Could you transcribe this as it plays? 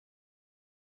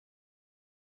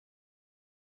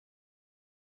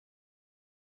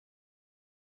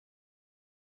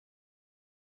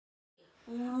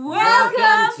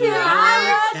Welcome to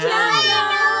our channel.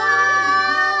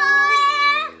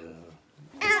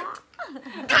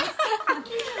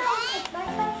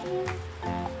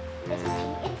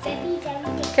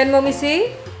 Can mommy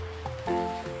see?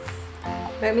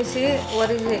 Let me see.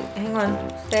 What is it? Hang on.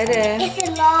 Stay there. It's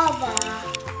a lava.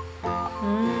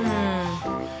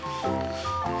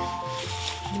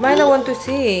 Gimana want to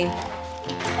see? About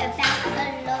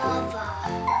a lava.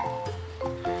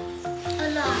 A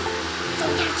lava.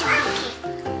 Don't touch it.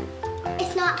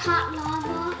 It's not hot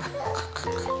lava.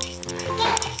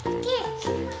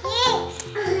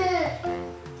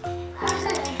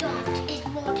 It's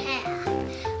more hair.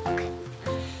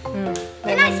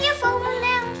 Can I see your phone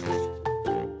now?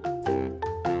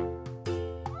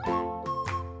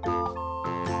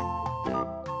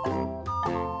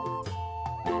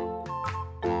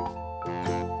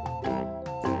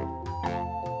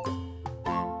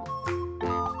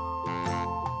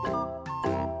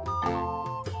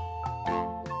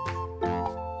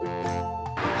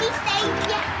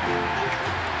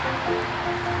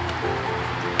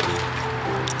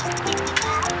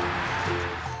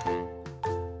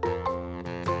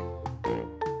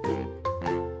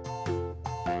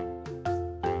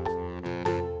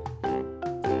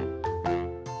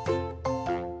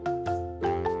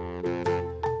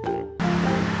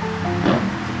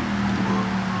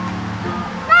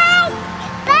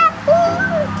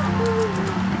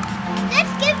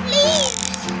 Let's give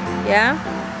leaves. Yeah.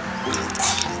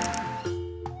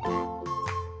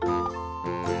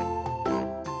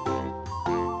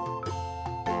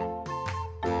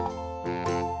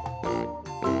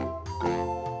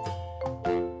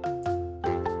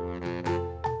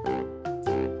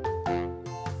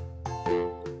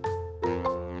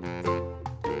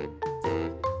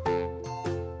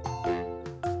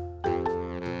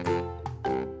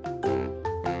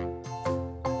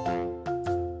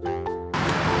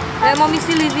 Let mommy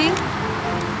see Lizzie.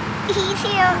 He's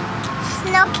here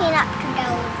snuggling up to the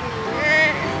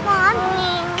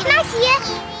Mommy, can I see it?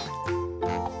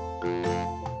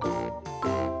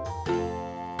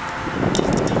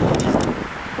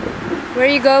 Where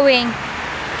are you going?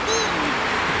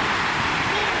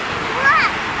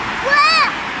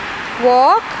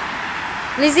 Walk?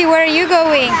 Lizzie, where are you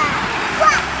going?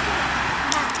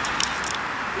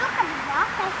 Look at the rock.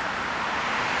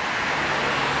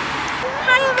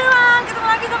 Hai everyone, ketemu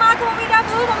lagi sama aku Mami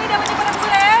Dabu, Mami Dabunya pada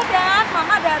bule dan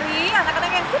Mama dari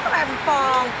anak-anak yang super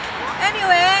rempong.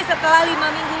 Anyway, setelah 5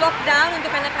 minggu lockdown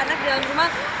untuk anak-anak di dalam rumah,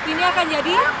 ini akan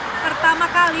jadi pertama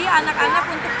kali anak-anak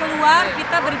untuk keluar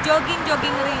kita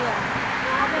berjogging-jogging ria.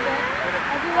 Ada deh,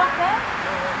 lagi walk deh.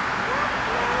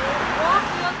 Walk.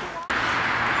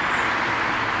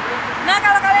 Nah,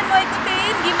 kalau kalian mau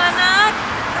ikutin gimana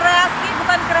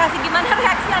gimana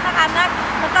reaksi anak-anak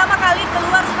pertama kali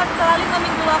keluar rumah setelah 5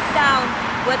 minggu lockdown.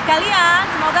 Buat kalian,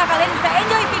 semoga kalian bisa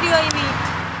enjoy video ini.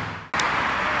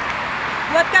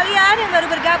 Buat kalian yang baru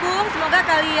bergabung, semoga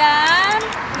kalian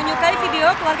menyukai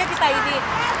video keluarga kita ini.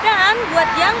 Dan buat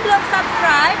yang belum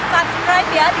subscribe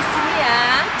ya di sini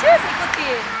ya. Cus,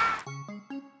 ikutin.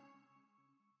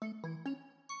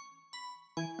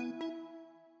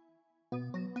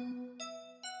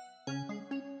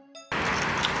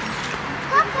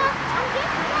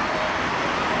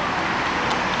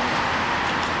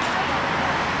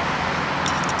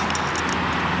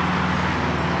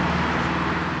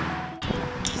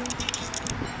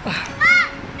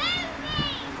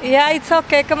 Yeah, it's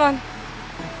okay. Come on.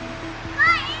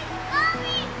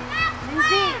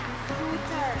 Lizzie,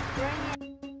 scooter.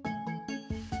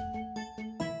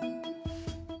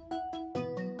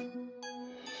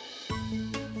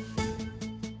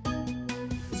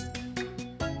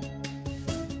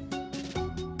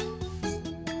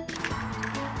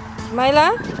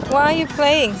 Myla, what are you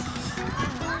playing?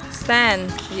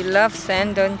 Sand. You love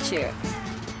sand, don't you?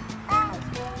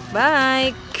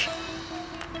 Bye.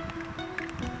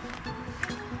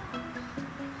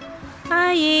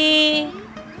 Hi.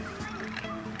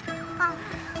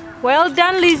 Well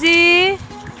done, Lizzie.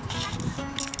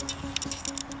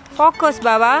 Focus,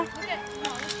 Baba.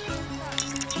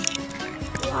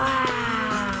 Wow.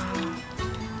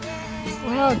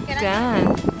 Well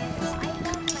done.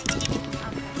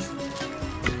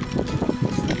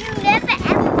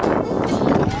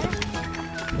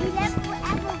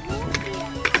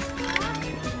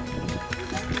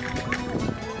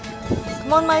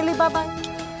 Come on, Miley, Baba.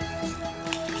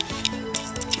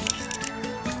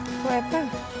 What happened?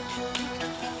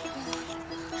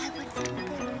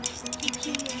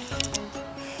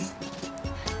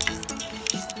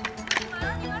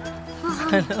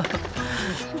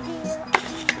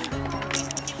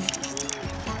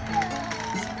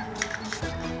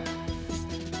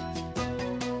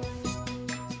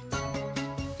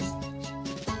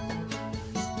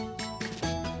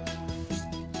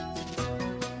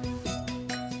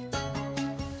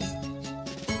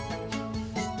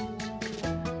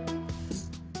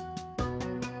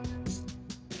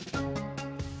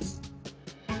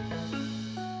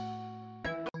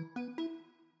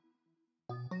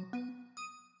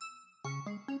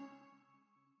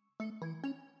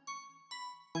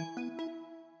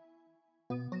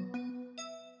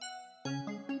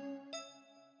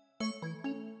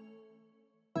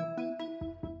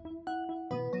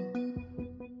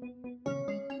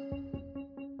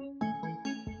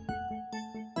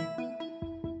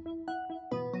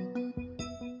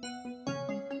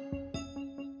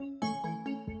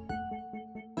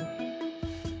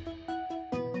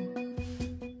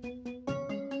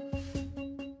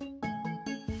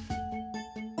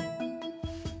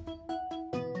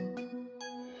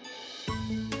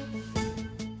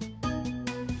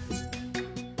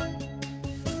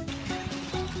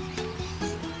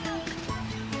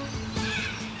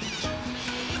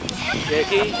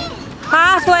 Jackie.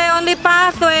 Pathway, only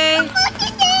pathway.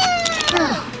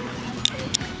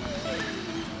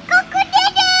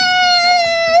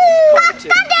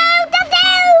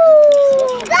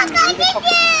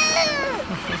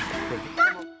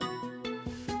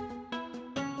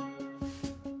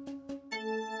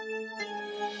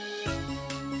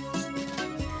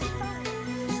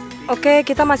 Oke,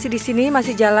 kita masih di sini,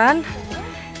 masih jalan.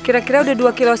 Kira-kira udah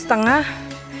 2,5 kilo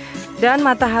dan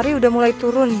matahari udah mulai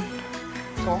turun.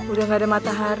 Udah nggak ada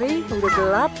matahari, udah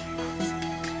gelap.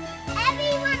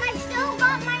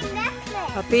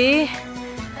 Tapi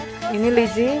ini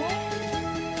Lizzie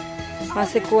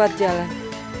masih kuat jalan.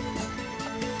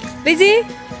 Lizzie,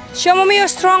 show me your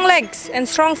strong legs and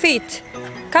strong feet.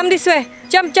 Come this way.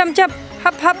 Jump, jump, jump.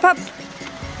 Hop, hop, hop.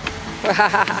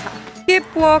 Keep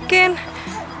walking.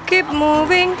 Keep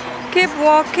moving, keep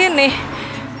walking nih.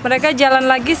 Mereka jalan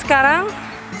lagi sekarang.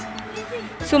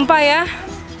 Sumpah ya,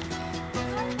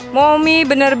 Mommy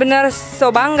benar-benar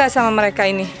so bangga sama mereka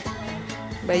ini.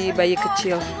 Bayi-bayi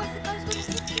kecil.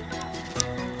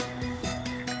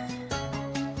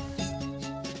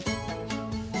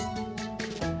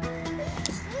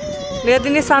 Lihat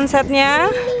ini sunsetnya.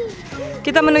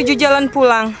 Kita menuju jalan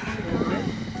pulang.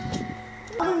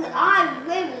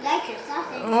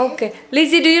 Okay,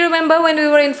 Lizzie, do you remember when we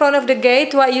were in front of the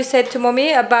gate what you said to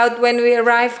Mommy about when we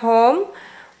arrive home?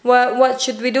 What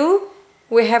should we do?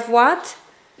 We have what?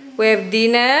 We have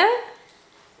dinner,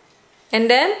 and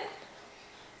then?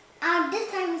 This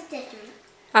time is different.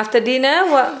 After dinner,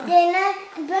 what? Dinner,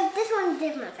 but this one's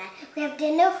different. We have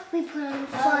dinner, we put on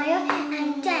fire,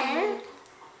 and then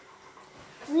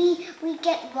we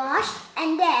get washed,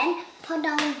 and then put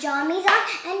on jammies on,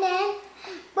 and then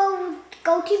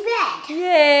go to bed.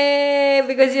 Yay!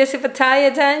 Because you're super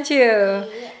tired, aren't you? Yeah.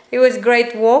 It was a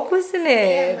great walk, wasn't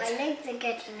it? Yeah, my legs are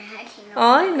getting hurting.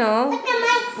 I know. Look at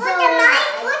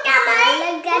my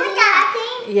legs getting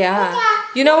hurting. Yeah.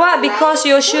 You know what? Because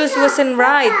your shoes wasn't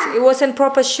right. It wasn't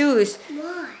proper shoes.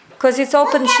 Why? Because it's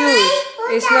open shoes.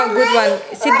 It's not good one.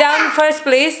 Sit down first,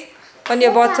 please. On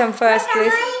your bottom first,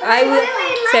 please. I will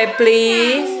say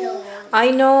please. I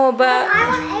know, but I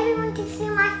want everyone to see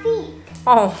my feet.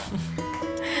 oh.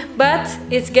 But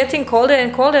it's getting colder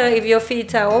and colder if your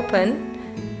feet are open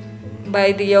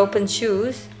by the open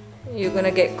shoes. You're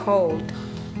gonna get cold.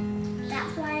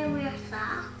 That's why I wear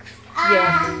socks.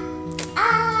 Yeah.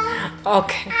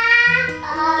 Okay.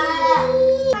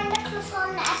 My necklace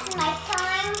on at night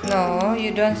time. No,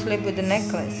 you don't sleep with the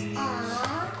necklace.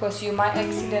 Because you might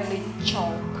accidentally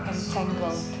choke and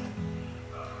strangled.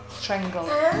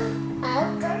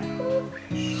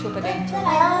 Super dangerous.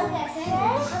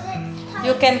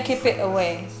 You can keep it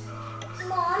away.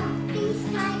 Mom, please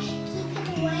can I keep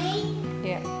it away?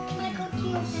 Yeah. Can I go to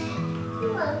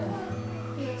your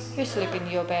bed? You sleep in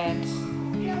your bed.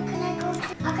 No, can I go to...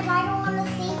 Because I don't want to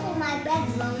sleep in my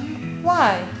bedroom.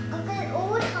 Why? Because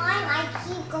all the time I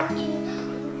keep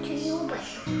going to your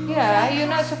bedroom. Yeah, you're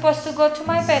not supposed to go to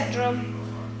my bedroom.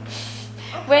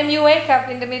 When you wake up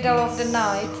in the middle of the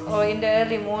night or in the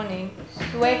early morning,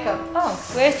 you wake up. Oh,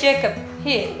 where's Jacob?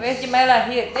 Here. Where's Jamila?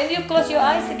 Here. Then you close your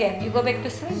eyes again. You go back to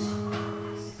sleep.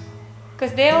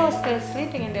 Because they're all still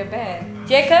sleeping in their bed.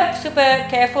 Jacob, super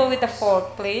careful with the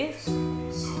fork, please.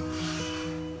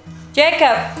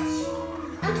 Jacob!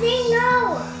 I'm saying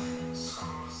no.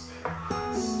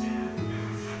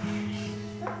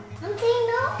 I'm saying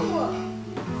no.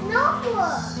 No.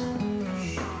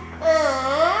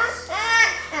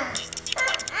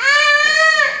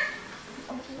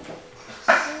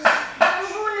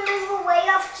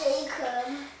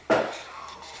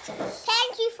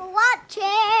 Thank you for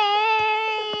watching.